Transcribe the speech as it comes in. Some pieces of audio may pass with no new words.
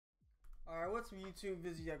Alright, what's up YouTube?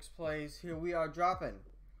 VizzyX Plays. Here we are dropping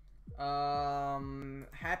Tiny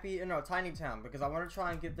Town, because I want to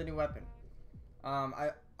try and get the new weapon. I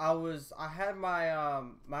had my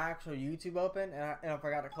my actual YouTube open, and I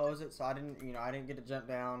forgot to close it, so I didn't get to jump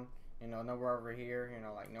down, nowhere over here,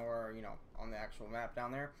 like nowhere, on the actual map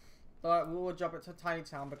down there. But we will jump it to Tiny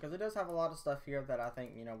Town because it does have a lot of stuff here that I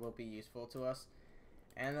think, will be useful to us.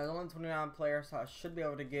 And there's only 29 players, so I should be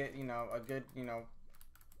able to get, a good,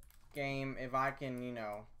 game if I can,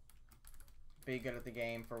 be good at the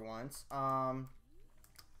game for once.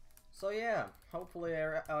 So yeah, hopefully,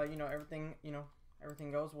 everything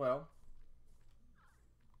goes well.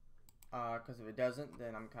 Because if it doesn't,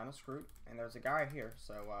 then I'm kind of screwed. And there's a guy here,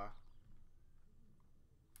 so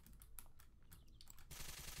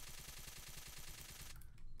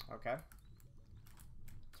okay.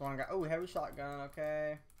 So one guy. Oh, heavy shotgun.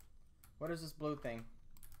 Okay. What is this blue thing?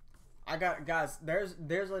 I got, guys. There's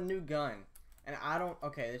a new gun, and I don't.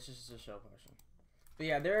 Okay, it's just a show potion. But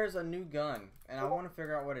yeah, there's a new gun, and I want to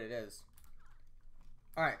figure out what it is.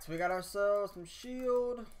 All right, so we got ourselves some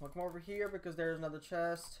shield. We'll come over here because there's another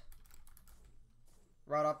chest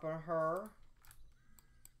right up on her.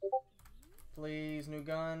 Please, new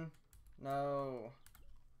gun. No.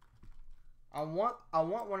 I want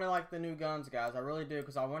one of like the new guns, guys. I really do,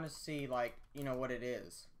 because I want to see like what it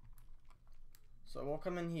is. So we'll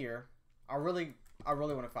come in here. I really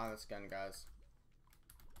want to find this gun, guys.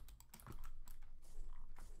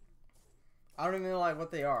 I don't even know like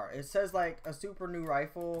what they are. It says like a super new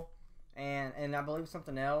rifle, and I believe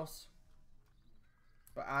something else,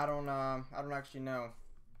 but I don't actually know.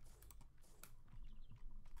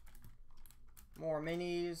 More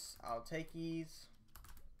minis. I'll take these.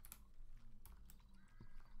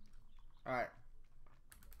 Alright.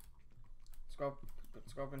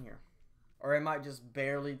 Let's go up in here. Or it might just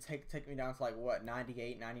barely take me down to like what,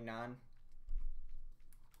 98, 99.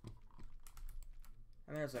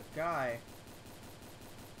 And there's a guy.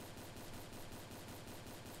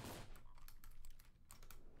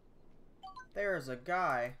 There's a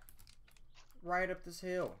guy right up this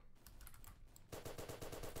hill.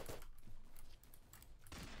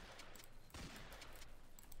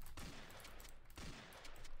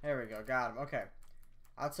 There we go, got him. Okay.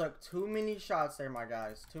 I took too many shots there, my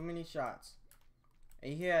guys. Too many shots.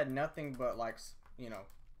 And he had nothing but, like,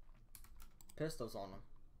 pistols on him.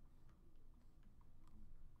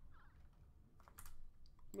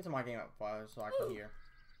 Let me turn my game up so I can hear.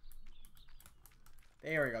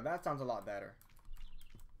 There we go. That sounds a lot better.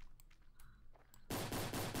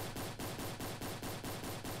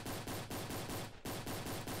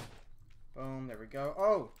 Boom. There we go.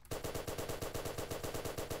 Oh!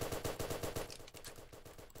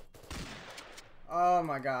 Oh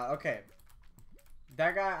my god, okay.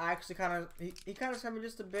 That guy actually kind of, he kind of scared me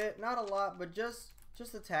just a bit. Not a lot, but just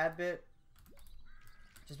a tad bit.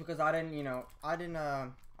 Just because I didn't, I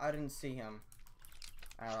didn't see him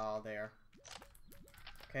at all there.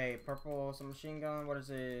 Okay, purple, some machine gun. What is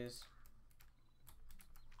this?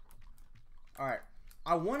 Alright.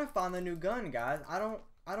 I want to find the new gun, guys. I don't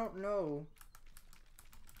know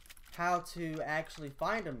how to actually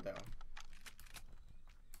find him, though.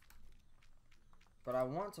 But I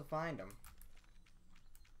want to find him.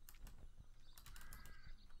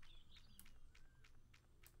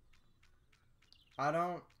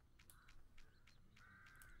 I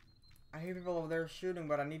hear people over there shooting,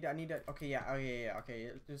 but I need to. Okay, yeah. Oh yeah.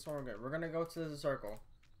 Okay, this one we're good. We're gonna go to the circle.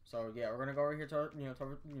 So yeah, we're gonna go over here to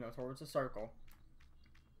towards the circle,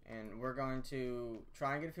 and we're going to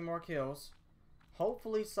try and get a few more kills.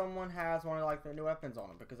 Hopefully, someone has one of like the new weapons on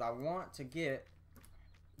them, because I want to get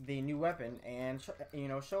the new weapon and show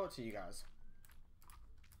it to you guys.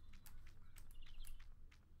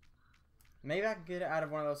 Maybe I can get it out of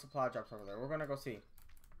one of those supply drops over there. We're gonna go see.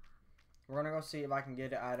 We're gonna go see if I can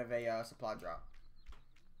get it out of a supply drop.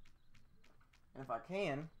 And if I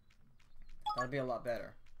can, that'd be a lot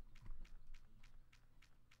better.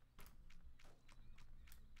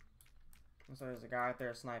 And so there's a guy out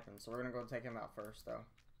there sniping, so we're gonna go take him out first, though.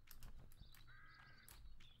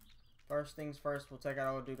 First things first, we'll take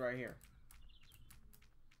out old dude right here.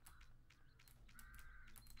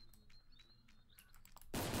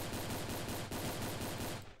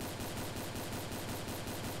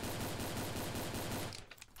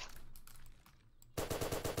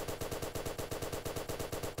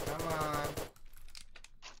 Come on.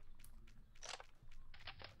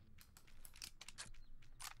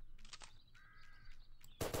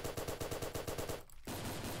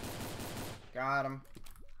 Got him.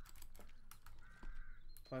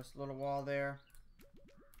 Place a little wall there.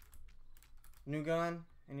 New gun.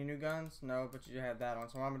 Any new guns? No, but you had that on.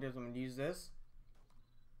 So what I'm gonna do is I'm gonna use this,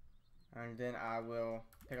 and then I will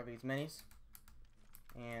pick up these minis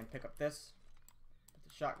and pick up this. Put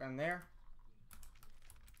the shotgun there,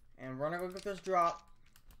 and we're gonna go get this drop.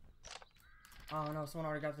 Oh no, someone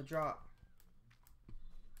already got the drop.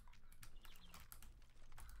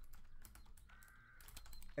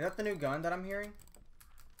 Is that the new gun that I'm hearing?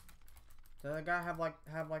 Does that guy have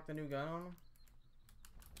like the new gun on him?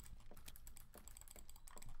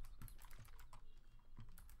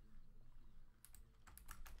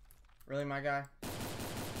 Really, my guy?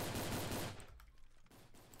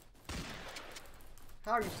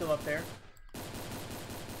 How are you still up there?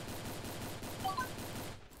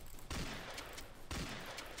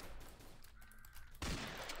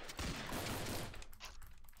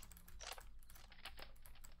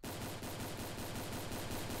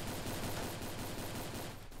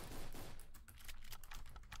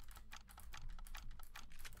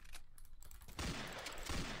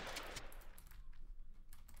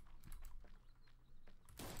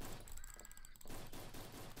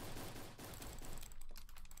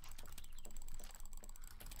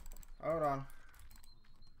 Hold on.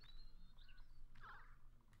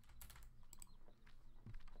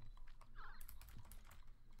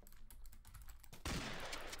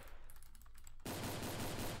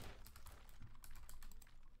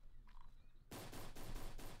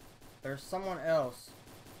 There's someone else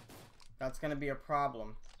that's gonna be a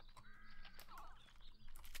problem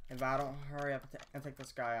if I don't hurry up and take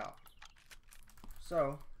this guy out.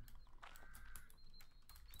 So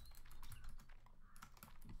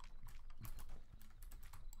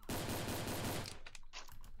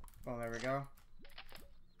oh, there we go.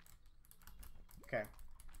 Okay.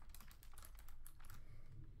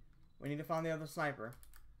 We need to find the other sniper,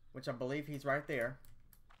 which I believe he's right there.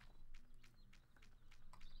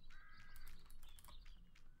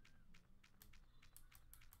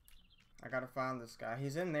 I gotta find this guy.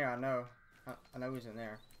 He's in there, I know. I know he's in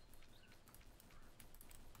there.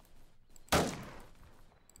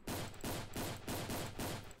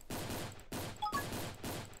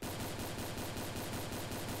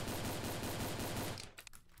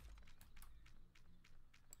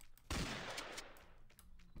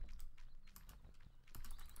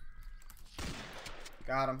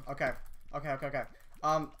 Got him. Okay. Okay.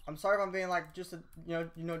 I'm sorry if I'm being like just a,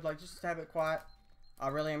 like just to have it quiet. I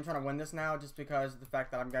really am trying to win this now, just because of the fact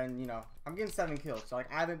that I'm getting, I'm getting 7 kills. So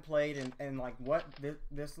like I haven't played in like what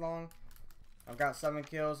this long. I've got 7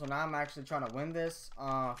 kills, so now I'm actually trying to win this.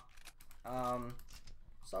 So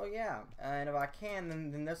yeah, and if I can,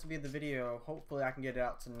 then this will be the video. Hopefully I can get it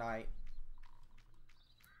out tonight.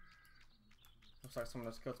 Looks like someone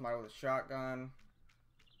just killed somebody with a shotgun.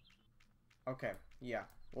 Okay, yeah.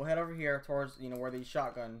 We'll head over here towards, where these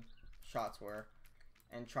shotgun shots were,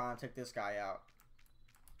 and try and take this guy out.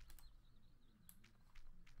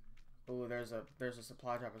 Ooh, there's a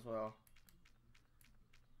supply drop as well.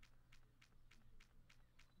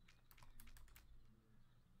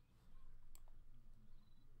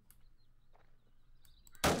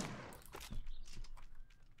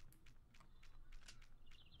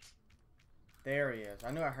 There he is.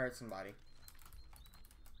 I knew I heard somebody.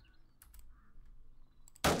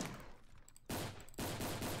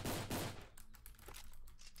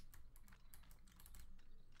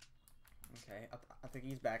 Okay, I think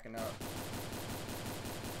he's backing up.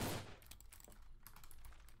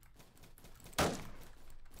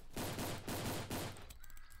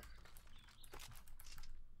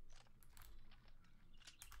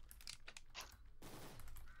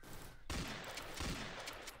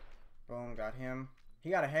 Boom, got him. He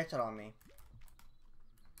got a headshot on me.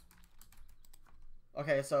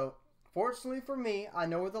 Okay, so fortunately for me, I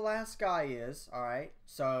know where the last guy is. Alright,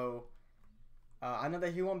 so I know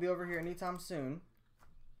that he won't be over here anytime soon.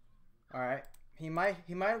 Alright. He might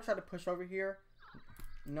have tried to push over here,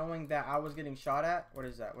 knowing that I was getting shot at. What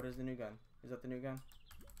is that? What is the new gun? Is that the new gun?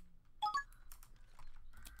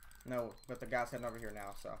 No, but the guy's heading over here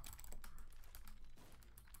now, so.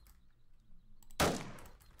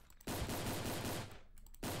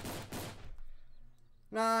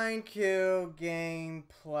 Nine kill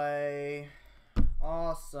gameplay.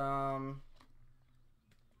 Awesome.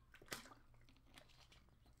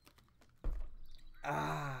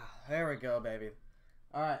 Ah, there we go, baby.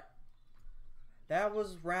 Alright. That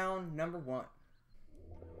was round number 1.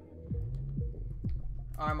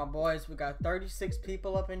 Alright, my boys, we got 36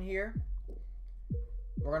 people up in here.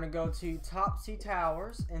 We're going to go to Topsy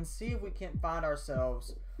Towers and see if we can find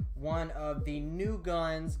ourselves one of the new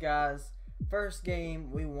guns, guys. First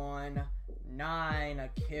game, we won 9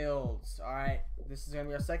 kills. Alright, this is gonna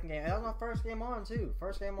be our second game. And that was my first game on too.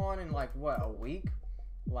 First game on in like what, a week?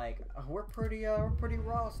 Like we're pretty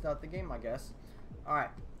raw still at the game, I guess. All right,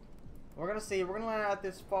 we're gonna see. We're gonna land at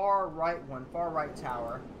this far right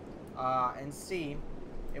tower, and see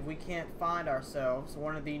if we can't find ourselves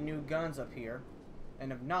one of the new guns up here.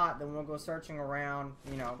 And if not, then we'll go searching around,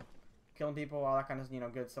 you know, killing people, all that kind of, you know,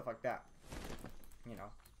 good stuff like that. You know,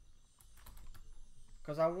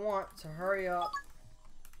 because I want to hurry up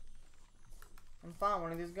and find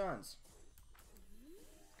one of these guns.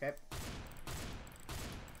 Okay.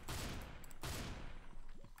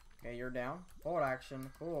 Okay, you're down. Forward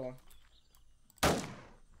action. Cool.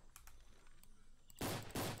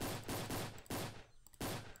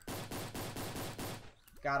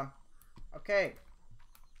 Got him. Okay.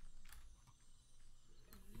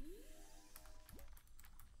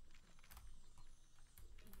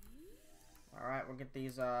 Alright, we'll get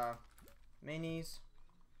these minis.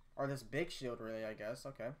 Or this big shield, really, I guess.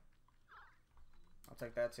 Okay. I'll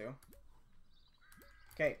take that too.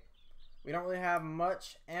 Okay. We don't really have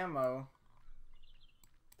much ammo.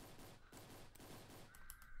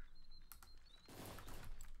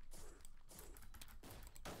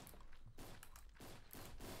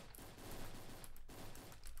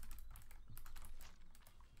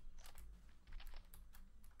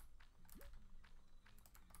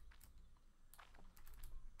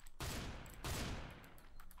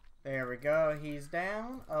 There we go. He's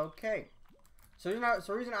down. Okay. So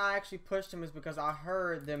the reason I actually pushed him is because I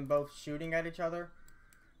heard them both shooting at each other,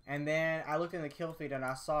 and then I looked in the kill feed and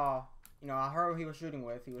I saw, you know, I heard who he was shooting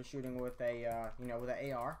with. He was shooting with a, you know, with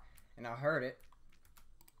an AR, and I heard it.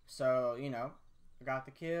 So, you know, I got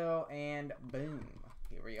the kill, and boom,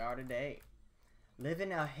 here we are today,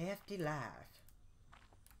 living a hefty life.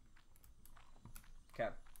 Okay.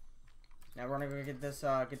 Now we're gonna go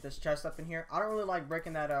get this chest up in here. I don't really like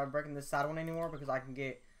breaking this side one anymore because I can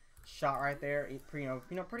get shot right there, you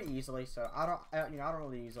know, pretty easily. So I don't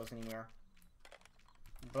really use those anymore.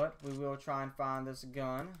 But we will try and find this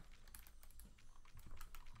gun.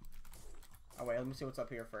 Oh wait, let me see what's up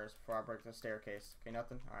here first before I break the staircase. Okay,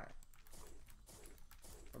 nothing. All right,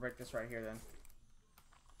 we'll break this right here then.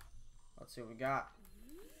 Let's see what we got.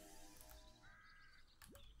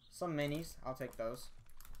 Some minis. I'll take those.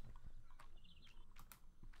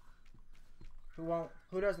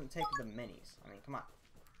 Who doesn't take the minis? I mean, come on.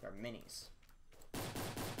 They're minis.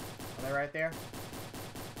 Are they right there?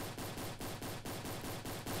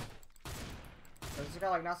 Does this guy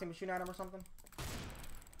like not see me shooting at him or something?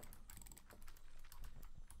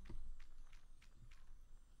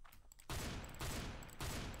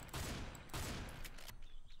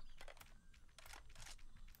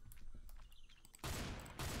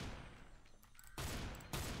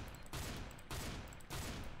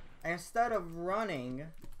 Instead of running,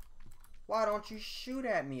 why don't you shoot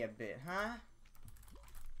at me a bit, huh?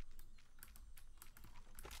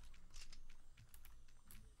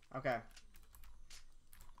 Okay.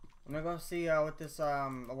 I'm gonna go see what this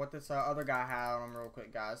other guy had on him real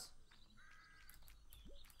quick, guys.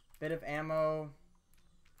 Bit of ammo,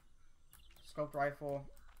 scoped rifle.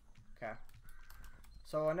 Okay.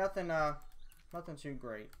 So nothing too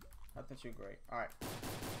great. Nothing too great. All right.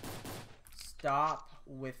 Stop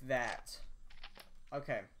with that.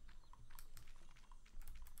 Okay.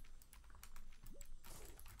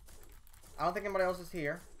 I don't think anybody else is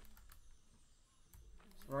here.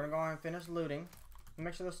 So we're gonna go ahead and finish looting.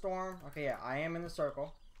 Make sure the storm. Okay, yeah, I am in the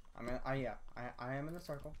circle. I am in the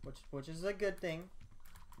circle, which is a good thing.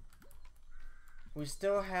 We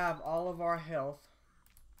still have all of our health.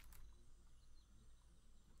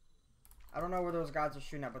 I don't know where those guys are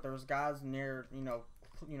shooting at, but there was guys near, you know,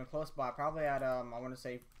 close by, probably at I want to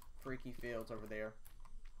say Freaky Fields over there,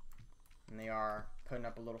 and they are putting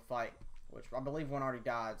up a little fight, which I believe one already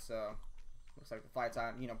died, so looks like the fight's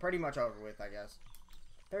on, you know, pretty much over with, I guess.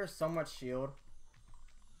 There's so much shield.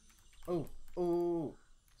 Ooh,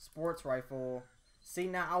 sports rifle. See,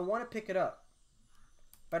 now I want to pick it up,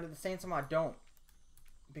 but at the same time I don't,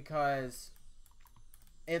 because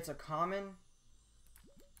it's a common,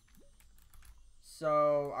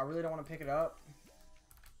 so I really don't want to pick it up.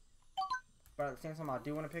 But at the same time, I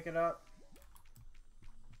do want to pick it up.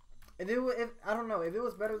 If I don't know, if it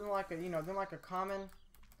was better than like a common,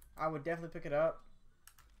 I would definitely pick it up.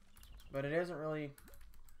 But it isn't really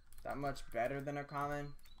that much better than a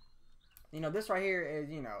common. You know, this right here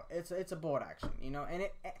is, you know, it's a bolt action, you know, and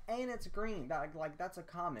it's green. Like that's a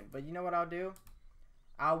common. But you know what I'll do?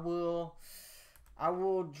 I will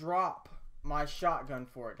drop my shotgun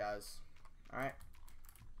for it, guys. All right.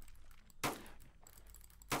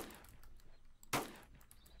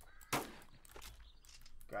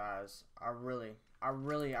 Guys, I really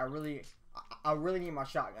need my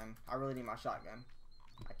shotgun. I really need my shotgun.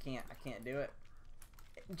 I can't do it.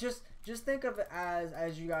 Just think of it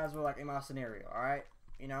as you guys were like in my scenario, alright?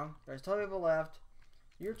 You know, there's 2 people left.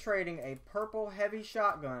 You're trading a purple heavy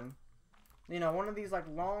shotgun, you know, one of these like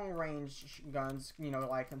long range guns, you know,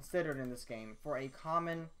 like considered in this game, for a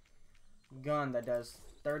common gun that does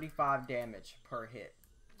 35 damage per hit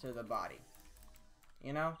to the body.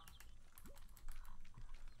 You know?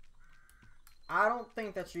 I don't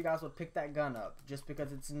think that you guys would pick that gun up just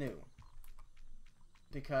because it's new.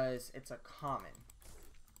 Because it's a common.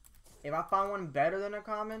 If I find one better than a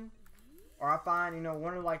common, or I find, you know,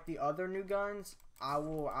 one of like the other new guns, I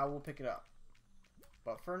will pick it up.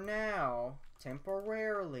 But for now,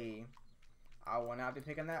 temporarily, I will not be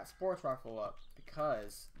picking that sports rifle up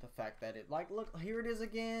because the fact that it, like, look, here it is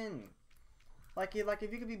again. Like if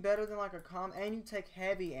you could be better than like a common, and you take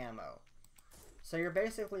heavy ammo. So you're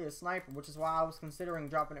basically a sniper, which is why I was considering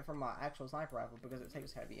dropping it from my actual sniper rifle, because it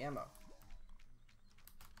takes heavy ammo.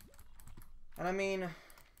 And I mean,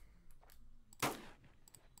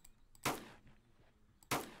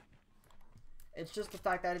 it's just the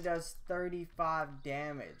fact that it does 35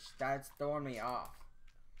 damage that's throwing me off.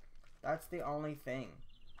 That's the only thing.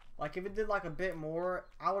 Like if it did like a bit more,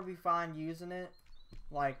 I would be fine using it.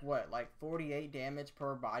 Like what, like 48 damage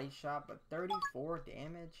per body shot, but 34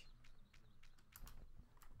 damage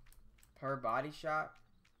per body shot?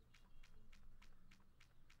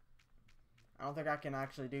 I don't think I can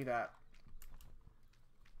actually do that.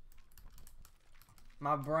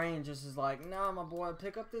 My brain just is like, nah, my boy,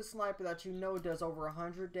 pick up this sniper that you know does over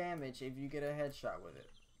 100 damage if you get a headshot with it.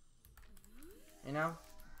 You know?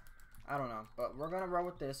 I don't know. But we're going to roll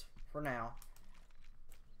with this for now.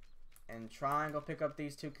 And try and go pick up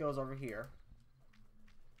these 2 kills over here.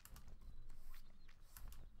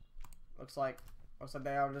 Looks like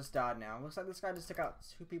they all just died now. Looks like this guy just took out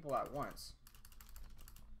 2 people at once.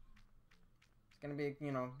 It's going to be,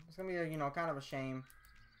 you know, kind of a shame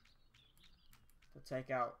to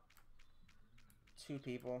take out 2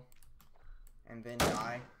 people and then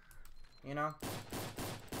die, you know?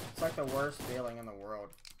 It's like the worst feeling in the world.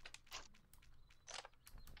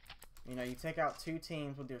 You know, you take out 2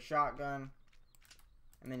 teams with your shotgun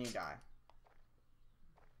and then you die.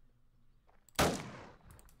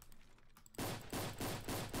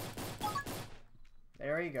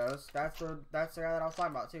 There he goes. That's the guy that I was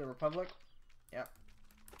talking about too. Republic? Yep.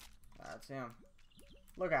 That's him.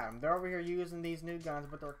 Look at them. They're over here using these new guns,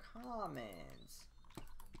 but they're commons.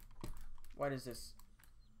 What is this?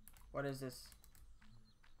 What is this?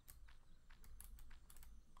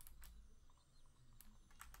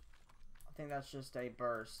 I think that's just a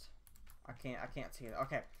burst. I can't see it.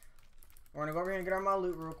 Okay. We're gonna go over here and get on my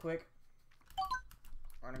loot real quick.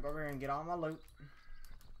 We're gonna go over here and get all my loot.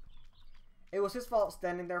 It was his fault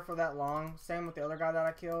standing there for that long. Same with the other guy that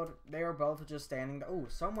I killed. They were both just standing there. Ooh,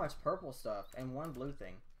 so much purple stuff and 1 blue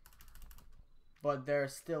thing. But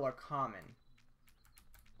there's still a common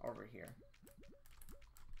over here.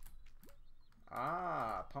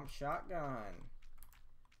 Ah, pump shotgun.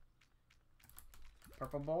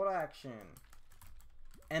 Purple bolt action.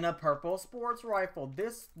 And a purple sports rifle.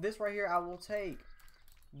 This right here I will take.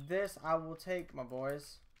 This I will take, my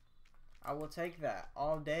boys. I will take that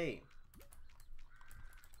all day.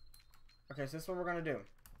 Okay, so this is what we're going to do.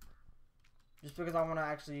 Just because I want to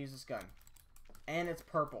actually use this gun. And it's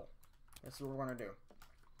purple. This is what we're going to do.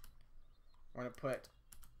 We're going to put...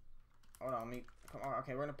 Hold on,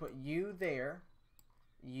 okay, we're going to put you there,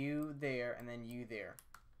 and then you there.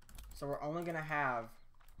 So we're only going to have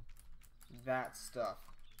that stuff.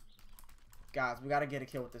 Guys, we got to get a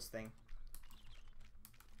kill with this thing.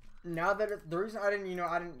 Now that the reason I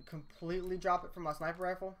didn't completely drop it from my sniper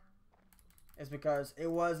rifle is because it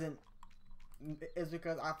wasn't... is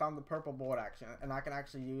because I found the purple bolt action, and I can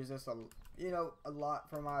actually use this a lot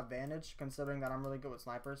for my advantage, considering that I'm really good with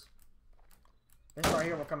snipers. This right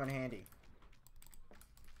here will come in handy.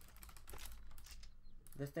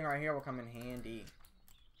 This thing right here will come in handy.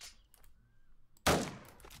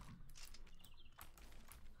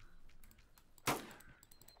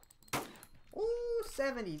 Ooh,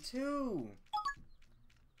 72.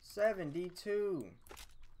 72.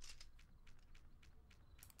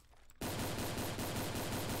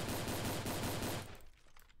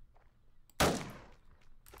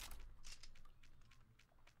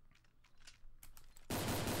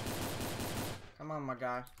 Come on, my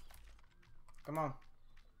guy. Come on.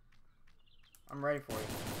 I'm ready for you.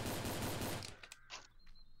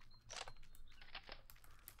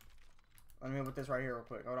 Let me put this right here real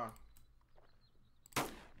quick. Hold on.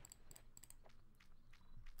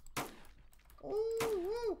 Ooh,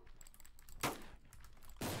 woo.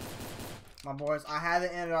 My boys, I had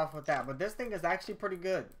to end it off with that. But this thing is actually pretty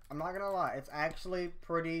good. I'm not gonna lie. It's actually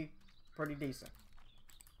pretty decent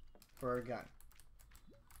for a gun.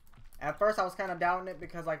 At first, I was kind of doubting it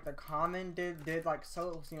because like the common did like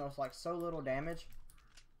so, you know, it's like so little damage.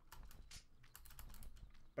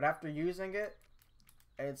 But after using it,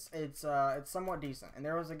 it's somewhat decent. And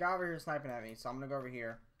there was a guy over here sniping at me, so I'm gonna go over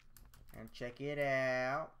here and check it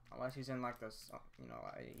out. Unless he's in like this,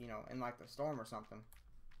 you know, in like the storm or something.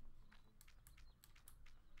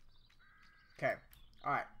 Okay,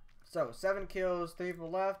 all right. So 7 kills, 3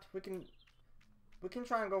 people left. We can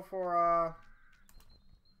try and go for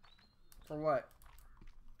what?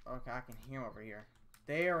 Okay, I can hear him over here.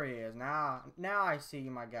 There he is. Now I see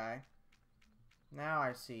you, my guy. Now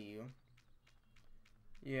I see you.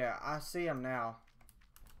 Yeah, I see him now.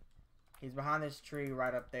 He's behind this tree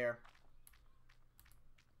right up there.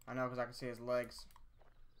 I know because I can see his legs.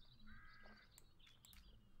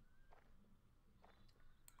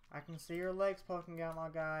 I can see your legs poking out, my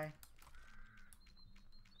guy.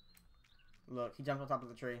 Look, he jumped on top of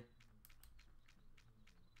the tree.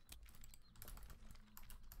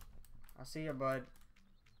 I see you, bud.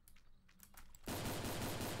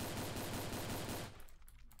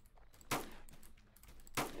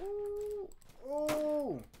 Ooh.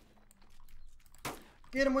 Ooh.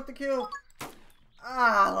 Get him with the kill.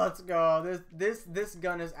 Ah, let's go. This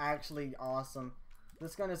gun is actually awesome.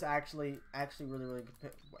 This gun is actually really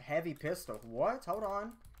good. Heavy pistol. What? Hold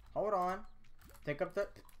on. Pick up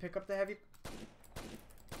the heavy.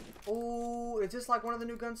 Ooh, is this like one of the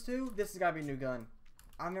new guns too? This has got to be a new gun.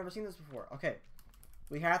 I've never seen this before. Okay,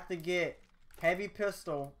 we have to get heavy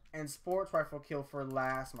pistol and sports rifle kill for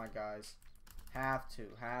last, my guys. Have to.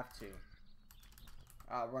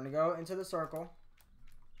 We're gonna go into the circle,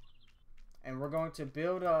 and we're going to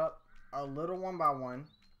build up a little one by one.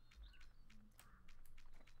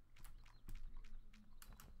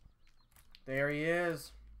 There he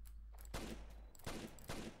is.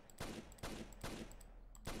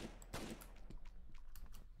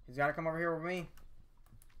 He's got to come over here with me.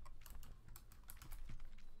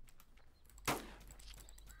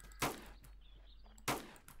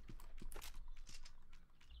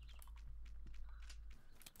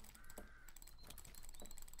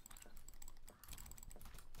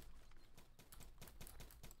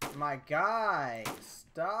 My guy,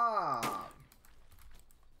 stop.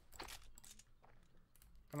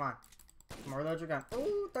 Come on, reload your gun.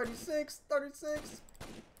 Ooh, 36.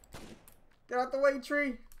 Get out the way,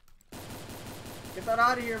 tree. Get that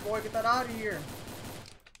out of here, boy. Get that out of here.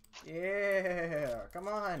 Yeah, come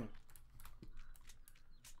on.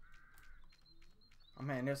 I'm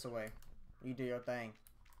heading this way. You do your thing.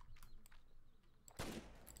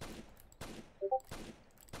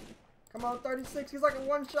 Come on, 36. He's like a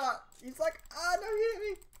one shot. He's like, ah, no, he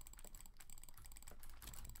hit me.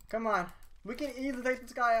 Come on. We can easily take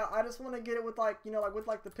this guy out. I just want to get it with like, you know, like with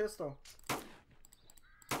like the pistol.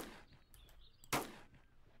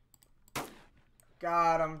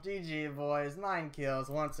 Got him. GG, boys. 9 kills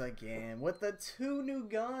once again with the 2 new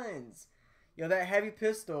guns. Yo, that heavy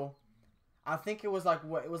pistol, I think it was like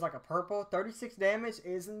what? It was like a purple. 36 damage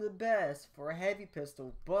isn't the best for a heavy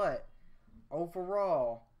pistol, but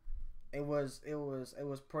overall, it was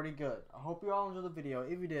pretty good. I hope you all enjoyed the video.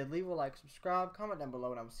 If you did, leave a like, subscribe, comment down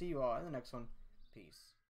below, and I will see you all in the next one. Peace.